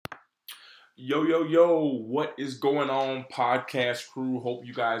Yo, yo, yo, what is going on, podcast crew? Hope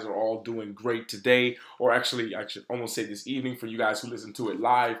you guys are all doing great today, or actually, I should almost say this evening for you guys who listen to it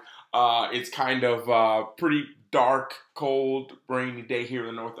live. It's kind of pretty dark, cold, rainy day here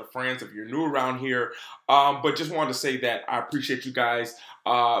in the north of France if you're new around here. But just wanted to say that I appreciate you guys.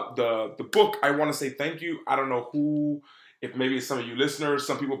 The book, I want to say thank you. I don't know who, if maybe it's some of you listeners,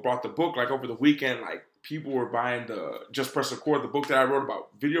 some people bought the book like over the weekend, like people were buying the Just Press Record, the book that I wrote about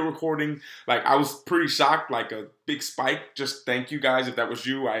video recording. Like I was pretty shocked, like a big spike. Just thank you guys if that was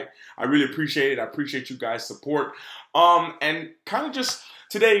you. I really appreciate it. I appreciate you guys' support. And kind of just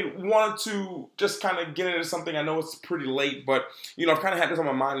today wanted to just kind of get into something. I know it's pretty late, but I've kind of had this on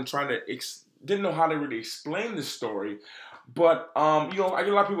my mind and trying to didn't know how to really explain this story. But I get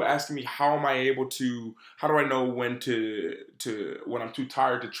a lot of people asking me how am I able to, how do I know when when I'm too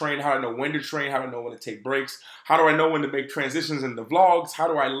tired to train, how do I know when to train, how do I know when to take breaks, how do I know when to make transitions in the vlogs, how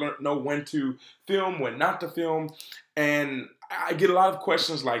do I know when to film, when not to film, and I get a lot of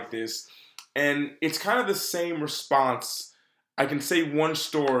questions like this, and it's kind of the same response. I can say one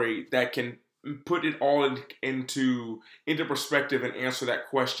story that can put it all into perspective and answer that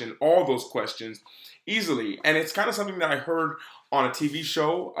question, all those questions easily. And it's kind of something that I heard on a TV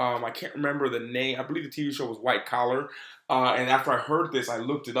show. I can't remember the name. I believe the TV show was White Collar. And after I heard this, I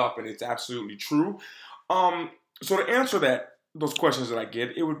looked it up, and it's absolutely true. So to answer those questions that I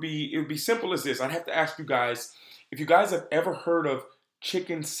get, it would be simple as this. I'd have to ask you guys if you guys have ever heard of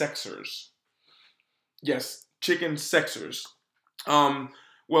chicken sexers. Yes, chicken sexers.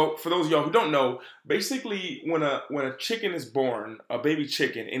 Well, for those of y'all who don't know, basically when a chicken is born, a baby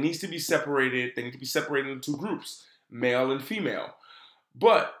chicken, it needs to be separated. They need to be separated into two groups, male and female.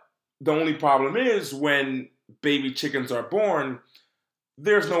 But the only problem is when baby chickens are born,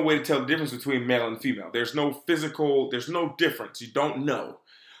 there's no way to tell the difference between male and female. There's no difference. You don't know.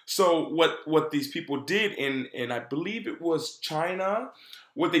 So what these people did in I believe it was China,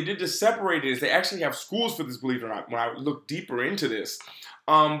 what they did to separate it is they actually have schools for this, believe it or not, when I look deeper into this.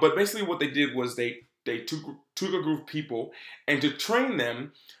 But basically what they did was they took a group of people, and to train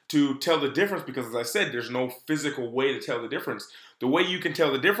them to tell the difference, because as I said, there's no physical way to tell the difference. The way you can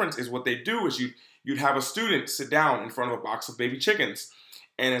tell the difference is what they do is you'd have a student sit down in front of a box of baby chickens.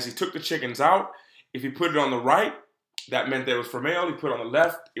 And as he took the chickens out, if he put it on the right, that meant that it was for male. He put it on the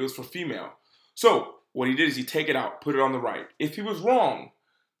left, it was for female. So what he did is he take it out, put it on the right. If he was wrong,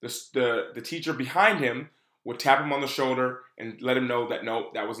 the teacher behind him would tap him on the shoulder and let him know that no,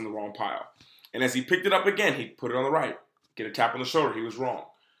 that was in the wrong pile. And as he picked it up again, he'd put it on the right, get a tap on the shoulder, he was wrong.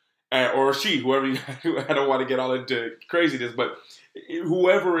 Or she, whoever, I don't want to get all into craziness, but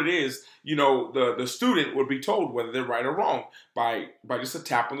whoever it is, the student would be told whether they're right or wrong by just a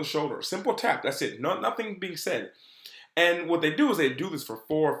tap on the shoulder. A simple tap, that's it, nothing being said. And what they do is they do this for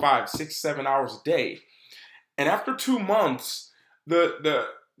 4, 5, 6, 7 hours a day. And after 2 months,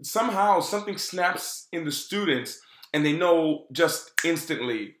 somehow something snaps in the students, and they know just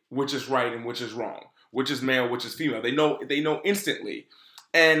instantly which is right and which is wrong, which is male, which is female. They know instantly.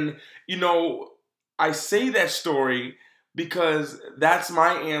 And I say that story because that's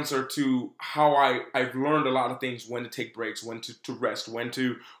my answer to how I've learned a lot of things: when to take breaks, when to rest, when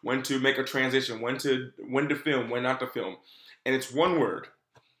to make a transition, when to film, when not to film. And it's one word: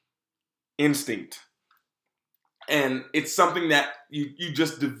 instinct. And it's something that you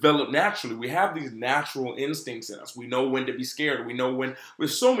just develop naturally. We have these natural instincts in us. We know when to be scared. We know when.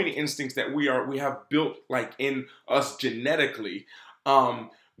 There's so many instincts that we have built like in us genetically,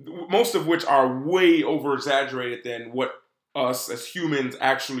 most of which are way over exaggerated than what us as humans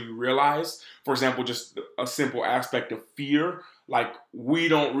actually realize. For example, just a simple aspect of fear. Like, we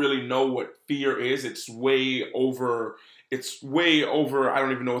don't really know what fear is. It's way over. I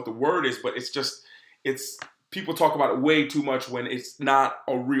don't even know what the word is, but it's. People talk about it way too much when it's not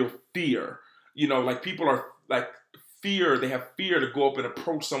a real fear. Like people are like they have fear to go up and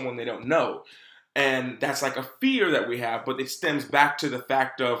approach someone they don't know. And that's like a fear that we have, but it stems back to the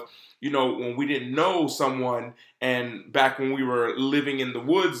fact of, when we didn't know someone, and back when we were living in the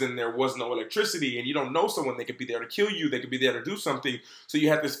woods and there was no electricity, and you don't know someone, they could be there to kill you, they could be there to do something. So you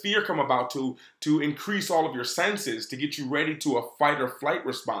had this fear come about to increase all of your senses, to get you ready to a fight or flight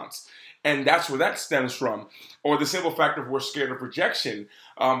response. And that's where that stems from. Or the simple fact of we're scared of rejection.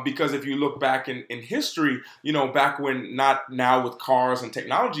 Because if you look back in history, back when, not now with cars and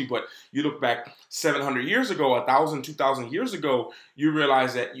technology, but you look back 700 years ago, 1,000, 2,000 years ago, you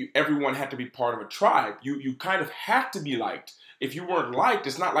realize that everyone had to be part of a tribe. You kind of had to be liked. If you weren't liked,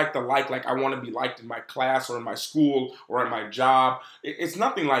 it's not like like I want to be liked in my class or in my school or in my job. It's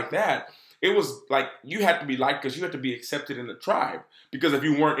nothing like that. it was like you had to be liked because you had to be accepted in the tribe. Because if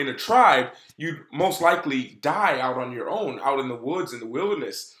you weren't in a tribe, you'd most likely die out on your own, out in the woods, in the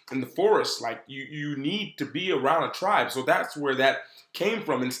wilderness, in the forest. Like you need to be around a tribe. So that's where that came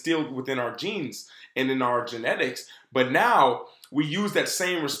from, instilled within our genes and in our genetics. But now we use that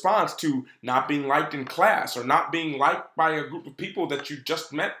same response to not being liked in class or not being liked by a group of people that you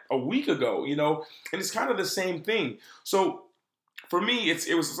just met a week ago, and it's kind of the same thing. So for me,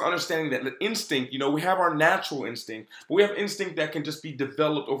 it was this understanding that the instinct, we have our natural instinct, but we have instinct that can just be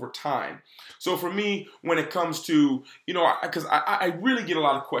developed over time. So for me, when it comes to, because I really get a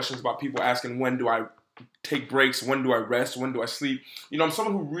lot of questions about people asking, when do I take breaks, when do I rest, when do I sleep? I'm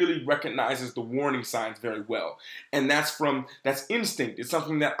someone who really recognizes the warning signs very well. And that's instinct. It's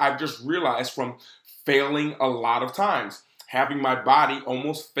something that I've just realized from failing a lot of times, having my body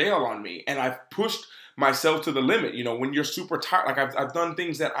almost fail on me. And I've pushed myself to the limit. When you're super tired, like I've done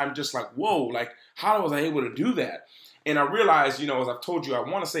things that I'm just like, whoa, like how was I able to do that? And I realized, as I've told you, I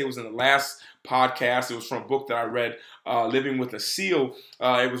want to say it was in the last podcast. It was from a book that I read, Living with a SEAL.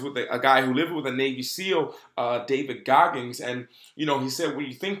 It was with a guy who lived with a Navy SEAL, David Goggins. And, he said, when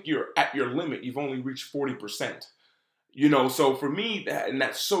you think you're at your limit, you've only reached 40%. So for me, and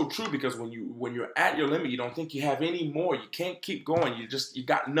that's so true, because when you're at your limit, you don't think you have any more. You can't keep going. You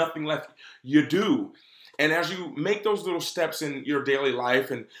got nothing left. You do. And as you make those little steps in your daily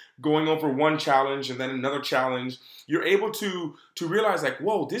life and going over one challenge and then another challenge, you're able to realize like,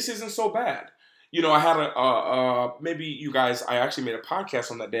 whoa, this isn't so bad. I had maybe you guys, I actually made a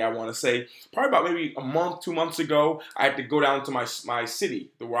podcast on that day, I want to say, probably about maybe a month, 2 months ago. I had to go down to my city,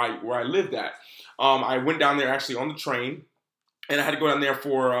 where I lived at. I went down there actually on the train, and I had to go down there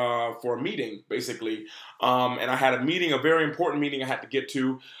for a meeting, basically. And I had a very important meeting I had to get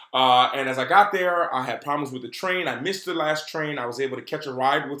to. And as I got there, I had problems with the train. I missed the last train. I was able to catch a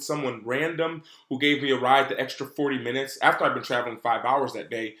ride with someone random who gave me a ride the extra 40 minutes. After I'd been traveling 5 hours that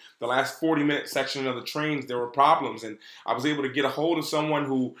day, the last 40-minute section of the trains, there were problems. And I was able to get a hold of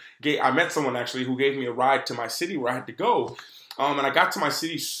someone I met someone actually who gave me a ride to my city where I had to go. And I got to my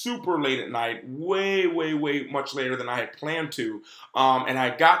city super late at night, way, way, way much later than I had planned to. And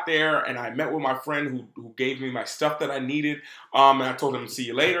I got there and I met with my friend who gave me my stuff that I needed. And I told him to see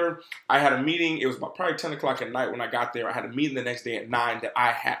you later. I had a meeting. It was about probably 10 o'clock at night when I got there. I had a meeting the next day at 9 that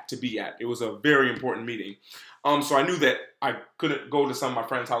I had to be at. It was a very important meeting. So I knew that I couldn't go to some of my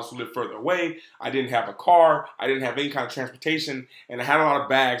friends' house who lived further away. I didn't have a car. I didn't have any kind of transportation. And I had a lot of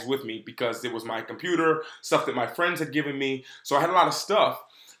bags with me because it was my computer, stuff that my friends had given me. So I had a lot of stuff.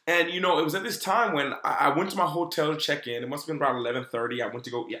 And, it was at this time when I went to my hotel to check in. It must have been about 11:30. I went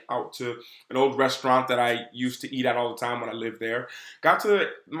to go out to an old restaurant that I used to eat at all the time when I lived there. Got to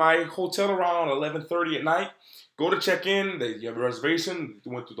my hotel around 11:30 at night. Go to check in, you have a reservation,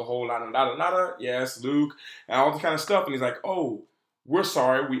 went through the whole nada, yes, Luke, and all the kind of stuff. And he's like, oh, we're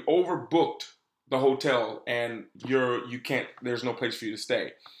sorry, we overbooked the hotel and there's no place for you to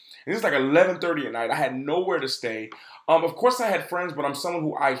stay. And it's like 11:30 at night. I had nowhere to stay. Of course I had friends, but I'm someone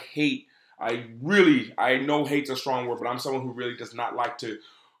who I hate. I know hate's a strong word, but I'm someone who really does not like to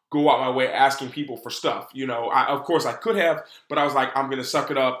go out my way asking people for stuff. Of course I could have, but I was like, I'm going to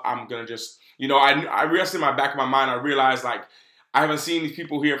suck it up. I'm going to just, I realized in my back of my mind, I realized like, I haven't seen these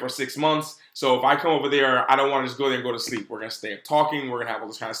people here for 6 months. So if I come over there, I don't want to just go there and go to sleep. We're going to stay up talking. We're going to have all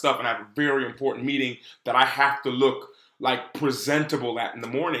this kind of stuff. And I have a very important meeting that I have to look like presentable at in the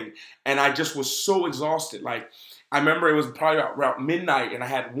morning. And I just was so exhausted. Like, I remember it was probably around midnight, and I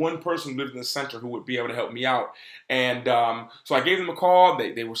had one person who lived in the center who would be able to help me out. And so I gave them a call.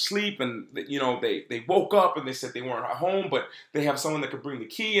 They were asleep, and they woke up, and they said they weren't at home, but they have someone that could bring the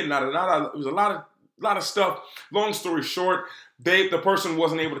key, and nada. It was a lot of stuff. Long story short, the person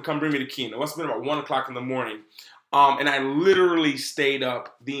wasn't able to come bring me the key. And it must have been about 1 o'clock in the morning. And I literally stayed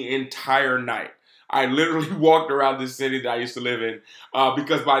up the entire night. I literally walked around this city that I used to live in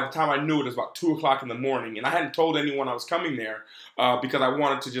because by the time I knew it was about 2 o'clock in the morning. And I hadn't told anyone I was coming there because I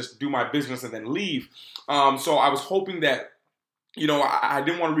wanted to just do my business and then leave. So I was hoping that, I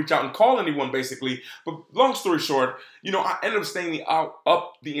didn't want to reach out and call anyone basically. But long story short, I ended up staying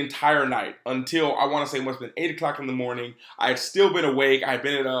up the entire night until I want to say it must have been 8 o'clock in the morning. I had still been awake. I had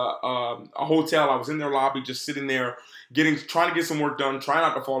been at a hotel. I was in their lobby just sitting there trying to get some work done, trying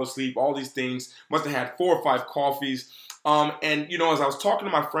not to fall asleep, all these things. Must have had 4 or 5 coffees. And, as I was talking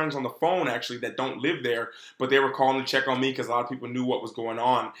to my friends on the phone, actually, that don't live there, but they were calling to check on me because a lot of people knew what was going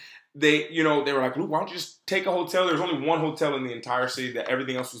on. They were like, Luke, why don't you just take a hotel? There's only one hotel in the entire city that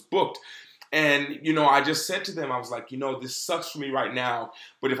everything else was booked. And, I just said to them, I was like, this sucks for me right now.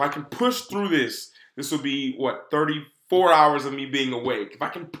 But if I can push through this will be, 30, 4 hours of me being awake. If I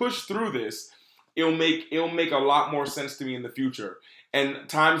can push through this, it'll make a lot more sense to me in the future. And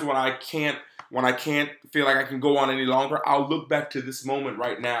times when I can't feel like I can go on any longer, I'll look back to this moment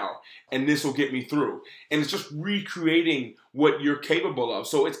right now, and this will get me through. And it's just recreating what you're capable of.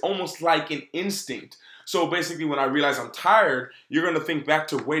 So it's almost like an instinct. So basically, when I realize I'm tired, you're going to think back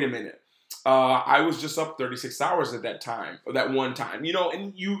to, wait a minute. I was just up 36 hours at that time, or that one time,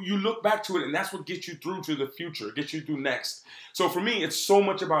 and you look back to it, and that's what gets you through to the future, gets you through next. So for me, it's so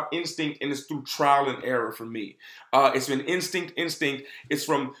much about instinct, and it's through trial and error for me. It's been instinct. It's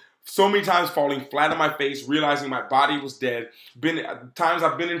from so many times falling flat on my face, realizing my body was dead. Been times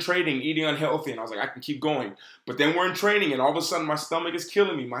I've been in training, eating unhealthy, and I was like, I can keep going. But then we're in training, and all of a sudden my stomach is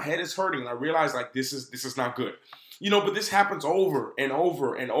killing me, my head is hurting, and I realize like this is not good. But this happens over and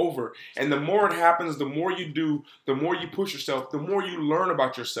over and over. And the more it happens, the more you do, the more you push yourself, the more you learn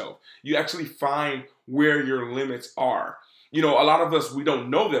about yourself. You actually find where your limits are. A lot of us, we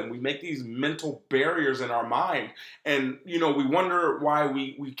don't know them. We make these mental barriers in our mind. And, we wonder why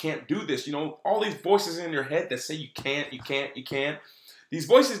we can't do this. All these voices in your head that say you can't, you can't, you can't. These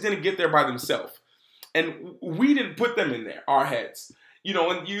voices didn't get there by themselves. And we didn't put them in there, our heads.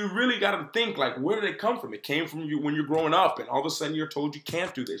 And you really got to think, like, where did it come from? It came from you when you're growing up, and all of a sudden you're told you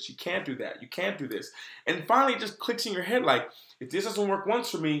can't do this, you can't do that, you can't do this. And finally it just clicks in your head, like, if this doesn't work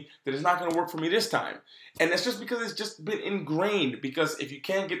once for me, then it's not going to work for me this time. And that's just because it's just been ingrained, because if you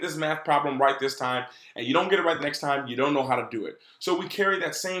can't get this math problem right this time, and you don't get it right the next time, you don't know how to do it. So we carry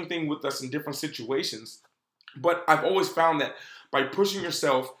that same thing with us in different situations. But I've always found that by pushing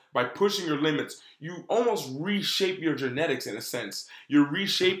yourself, by pushing your limits, you almost reshape your genetics in a sense. You're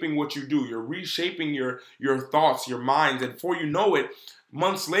reshaping what you do. You're reshaping your thoughts, your minds. And before you know it,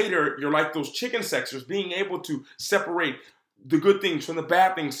 months later, you're like those chicken sexers, being able to separate the good things from the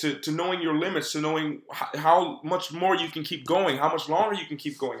bad things, to knowing your limits, to knowing how much more you can keep going, how much longer you can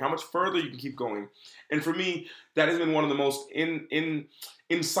keep going, how much further you can keep going. And for me, that has been one of the most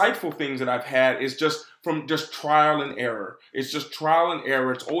insightful things that I've had, is just from just trial and error. It's just trial and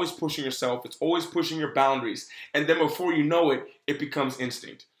error. It's always pushing yourself. It's always pushing your boundaries. And then before you know it, it becomes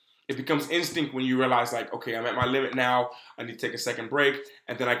instinct. It becomes instinct when you realize, like, okay, I'm at my limit now. I need to take a second break,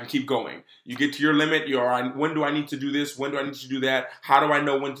 and then I can keep going. You get to your limit. When do I need to do this? When do I need to do that? How do I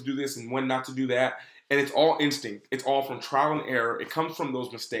know when to do this and when not to do that? And it's all instinct. It's all from trial and error. It comes from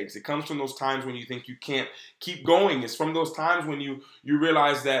those mistakes. It comes from those times when you think you can't keep going. It's from those times when you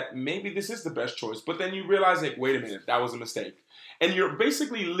realize that maybe this is the best choice. But then you realize, like, wait a minute, that was a mistake. And you're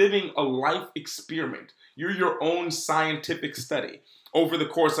basically living a life experiment. You're your own scientific study over the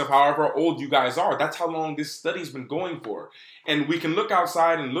course of however old you guys are. That's how long this study's been going for. And we can look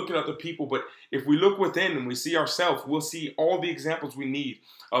outside and look at other people, but if we look within and we see ourselves, we'll see all the examples we need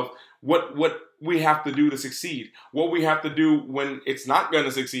of what we have to do to succeed, what we have to do when it's not going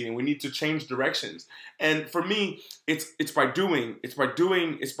to succeed and we need to change directions. And for me, it's by doing that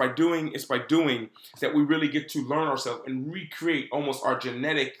we really get to learn ourselves and recreate almost our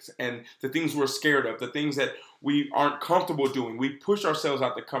genetics and the things we're scared of, the things that we aren't comfortable doing. We push ourselves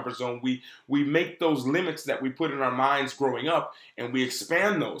out the comfort zone. We make those limits that we put in our minds growing up, and we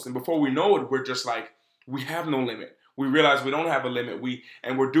expand those. And before we know it, we're just like, we have no limit. We realize we don't have a limit.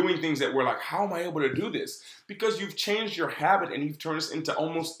 We're doing things that we're like, how am I able to do this? Because you've changed your habit and you've turned this into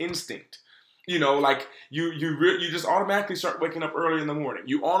almost instinct. Like you just automatically start waking up early in the morning.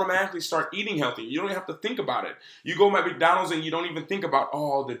 You automatically start eating healthy. You don't even have to think about it. You go to McDonald's and you don't even think about,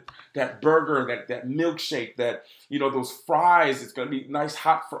 that burger, that milkshake, that, those fries. It's gonna be nice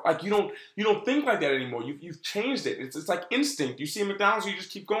hot like you don't think like that anymore. You've changed it. It's like instinct. You see a McDonald's, you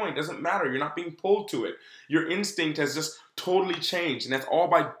just keep going. It doesn't matter. You're not being pulled to it. Your instinct has just totally changed, and that's all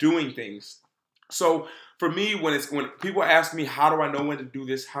by doing things. So for me, when people ask me, how do I know when to do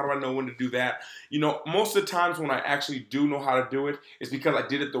this? How do I know when to do that? Most of the times when I actually do know how to do it, it's because I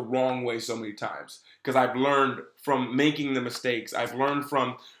did it the wrong way so many times. Because I've learned from making the mistakes. I've learned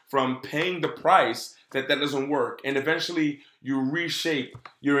from paying the price that doesn't work. And eventually you reshape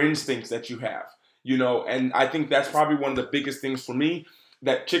your instincts that you have. And I think that's probably one of the biggest things for me.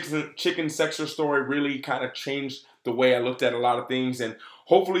 That chicken sexer story really kind of changed the way I looked at a lot of things. And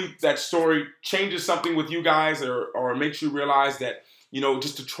hopefully that story changes something with you guys, or makes you realize that,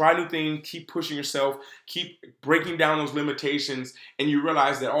 just to try new things, keep pushing yourself, keep breaking down those limitations, and you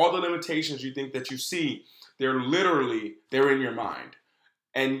realize that all the limitations you think that you see, they're in your mind.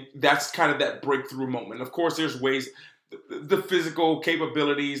 And that's kind of that breakthrough moment. Of course, there's ways the physical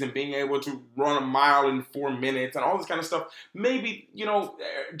capabilities and being able to run a mile in 4 minutes and all this kind of stuff. Maybe,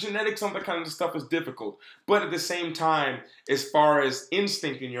 genetics, some of that kind of stuff is difficult. But at the same time, as far as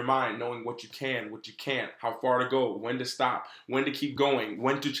instinct in your mind, knowing what you can, what you can't, how far to go, when to stop, when to keep going,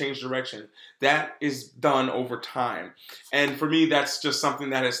 when to change direction, that is done over time. And for me, that's just something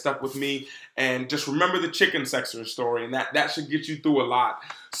that has stuck with me. And just remember the chicken sexer story, and that should get you through a lot.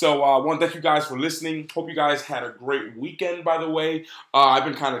 So I want to thank you guys for listening. Hope you guys had a great weekend, by the way. I've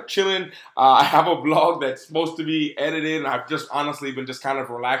been kind of chilling. I have a vlog that's supposed to be edited, and I've just honestly been just kind of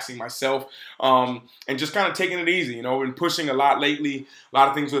relaxing myself and just kind of taking it easy. Been pushing a lot lately, a lot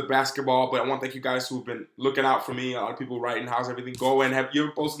of things with basketball, but I want to thank you guys who've been looking out for me. A lot of people writing, how's everything going? Have you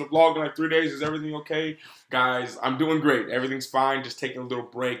ever posted a vlog in like 3 days? Is everything okay? Guys, I'm doing great. Everything's fine. Just taking a little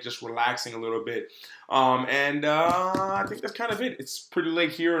break, just relaxing a little bit. I think that's kind of it. It's pretty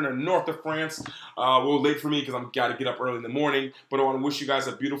late here in the north of France. A little late for me because I've got to get up early in the morning. But I want to wish you guys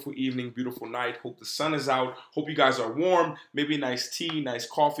a beautiful evening, beautiful night. Hope the sun is out. Hope you guys are warm. Maybe a nice tea, nice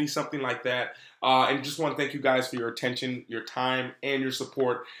coffee, something like that. And just want to thank you guys for your attention, your time, and your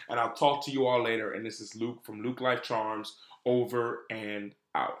support. And I'll talk to you all later. And this is Luke from Luke Life Charms, over and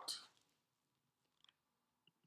out.